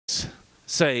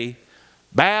See,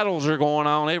 battles are going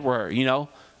on everywhere, you know.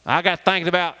 I got thinking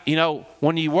about, you know,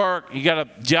 when you work, you got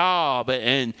a job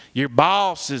and your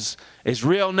boss is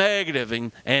real negative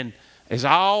and is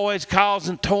always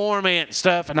causing torment and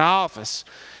stuff in the office,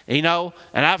 you know.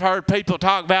 And I've heard people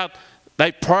talk about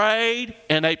they prayed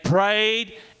and they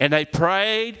prayed and they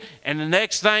prayed, and the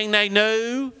next thing they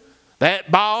knew, that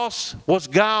boss was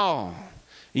gone.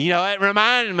 You know, it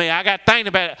reminded me, I got thinking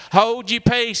about it. Hold your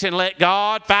peace and let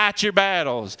God fight your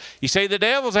battles. You see, the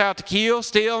devil's out to kill,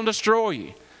 steal, and destroy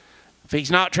you. If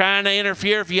he's not trying to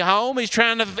interfere with your home, he's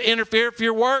trying to interfere with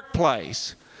your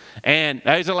workplace. And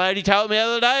there's a lady told me the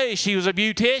other day, she was a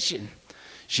beautician.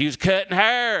 She was cutting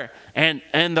hair, and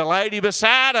the lady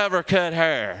beside of her cut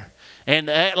hair. And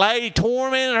that lady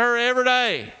tormented her every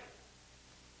day.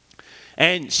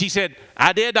 And she said,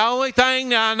 I did the only thing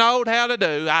that I knowed how to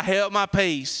do. I held my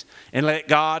peace and let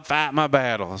God fight my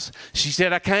battles. She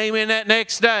said, I came in that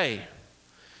next day.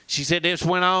 She said this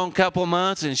went on a couple of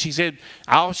months, and she said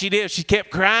all she did, she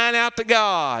kept crying out to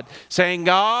God, saying,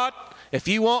 God, if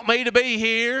you want me to be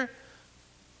here,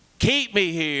 keep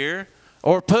me here,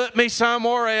 or put me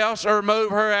somewhere else, or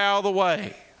move her out of the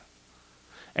way.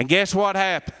 And guess what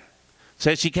happened?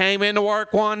 Said she came into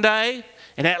work one day,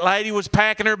 and that lady was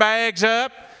packing her bags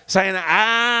up, saying,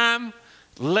 I'm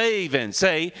leaving.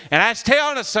 See, and that's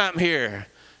telling us something here.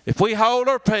 If we hold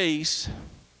our peace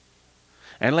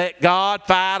and let God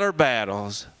fight our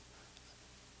battles,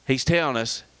 he's telling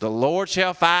us, the Lord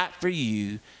shall fight for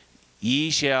you, ye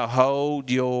shall hold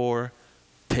your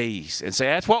peace. And see,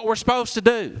 that's what we're supposed to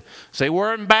do. See,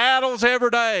 we're in battles every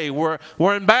day. We're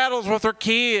in battles with our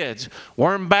kids.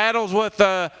 We're in battles with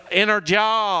in our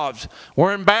jobs.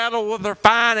 We're in battle with our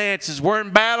finances. We're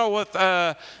in battle with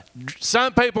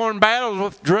some people are in battles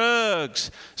with drugs.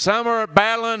 Some are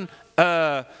battling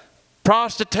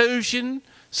prostitution.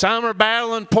 Some are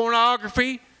battling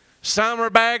pornography. Some are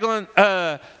battling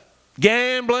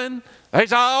gambling.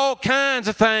 There's all kinds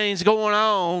of things going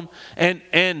on.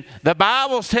 And the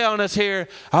Bible's telling us here,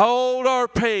 hold our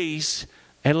peace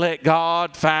and let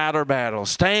God fight our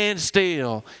battles. Stand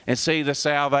still and see the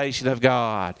salvation of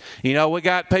God. You know, we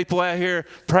got people out here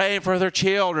praying for their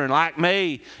children like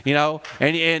me, you know,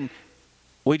 and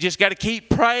we just got to keep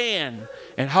praying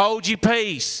and hold your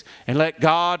peace and let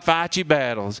God fight your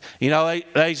battles. You know,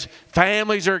 these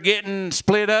families are getting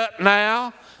split up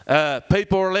now.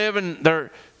 People are living,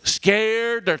 they're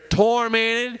scared, they're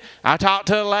tormented. I talked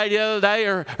to a lady the other day,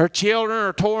 her children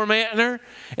are tormenting her.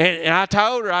 And I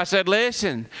told her, I said,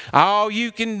 listen, all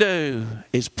you can do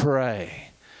is pray.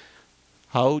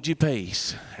 Hold your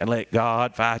peace and let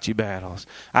God fight your battles.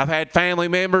 I've had family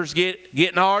members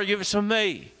getting arguments with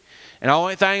me. And the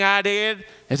only thing I did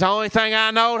is the only thing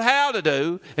I know how to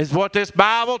do is what this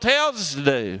Bible tells us to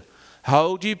do.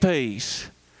 Hold your peace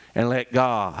and let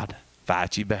God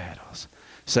fight your battles.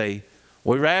 See,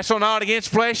 we wrestle not against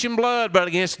flesh and blood, but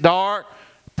against dark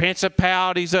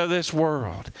principalities of this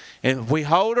world. And if we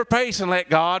hold our peace and let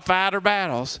God fight our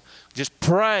battles, just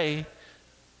pray,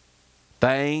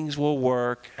 things will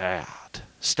work out.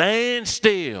 Stand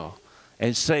still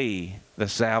and see the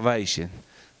salvation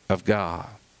of God.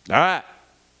 All right.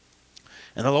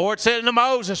 And the Lord said unto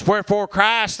Moses, wherefore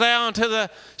criest thou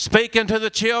speaking to the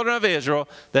children of Israel,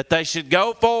 that they should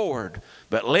go forward?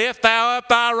 But lift thou up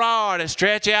thy rod, and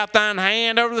stretch out thine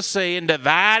hand over the sea, and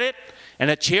divide it, and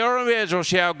the children of Israel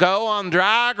shall go on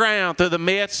dry ground through the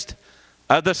midst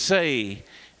of the sea.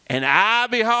 And I,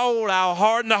 behold, I will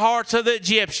harden the hearts of the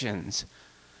Egyptians,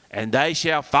 and they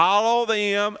shall follow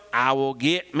them. I will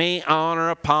get me honor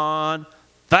upon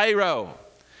Pharaoh,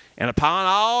 and upon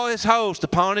all his host,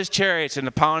 upon his chariots, and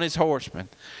upon his horsemen.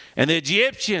 And the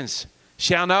Egyptians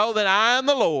shall know that I am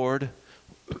the Lord,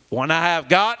 when I have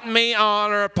gotten me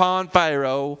honor upon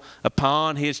Pharaoh,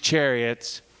 upon his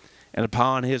chariots, and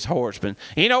upon his horsemen.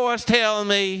 You know what's telling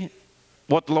me,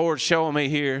 what the Lord's showing me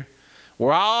here?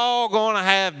 We're all going to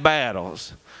have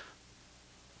battles.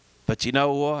 But you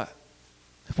know what?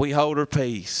 If we hold our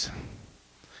peace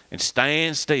and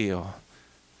stand still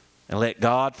and let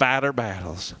God fight our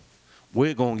battles,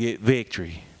 we're going to get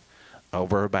victory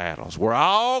over our battles. We're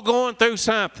all going through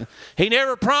something. He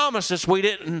never promised us we're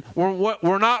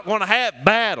not going to have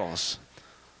battles.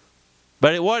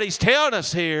 But what he's telling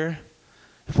us here,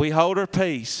 if we hold our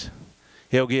peace,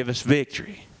 he'll give us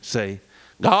victory. See,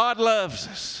 God loves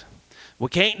us. We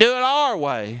can't do it our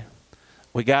way.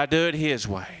 We got to do it his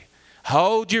way.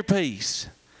 Hold your peace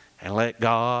and let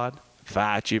God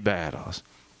fight your battles.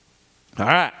 All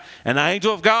right. And the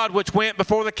angel of God which went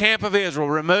before the camp of Israel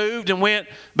removed and went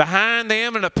behind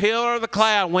them, and a pillar of the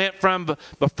cloud went from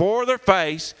before their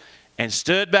face and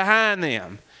stood behind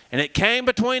them. And it came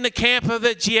between the camp of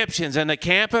the Egyptians and the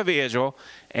camp of Israel,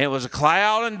 and it was a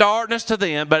cloud and darkness to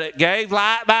them, but it gave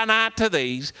light by night to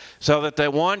these, so that the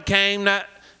one came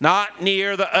not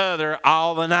near the other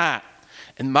all the night.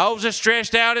 And Moses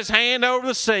stretched out his hand over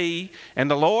the sea,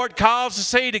 and the Lord caused the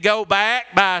sea to go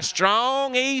back by a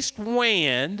strong east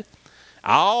wind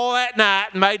all that night,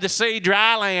 and made the sea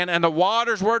dry land, and the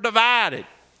waters were divided.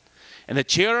 And the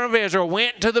children of Israel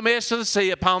went to the midst of the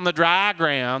sea upon the dry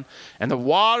ground, and the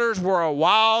waters were a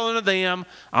wall unto them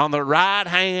on their right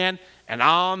hand and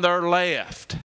on their left.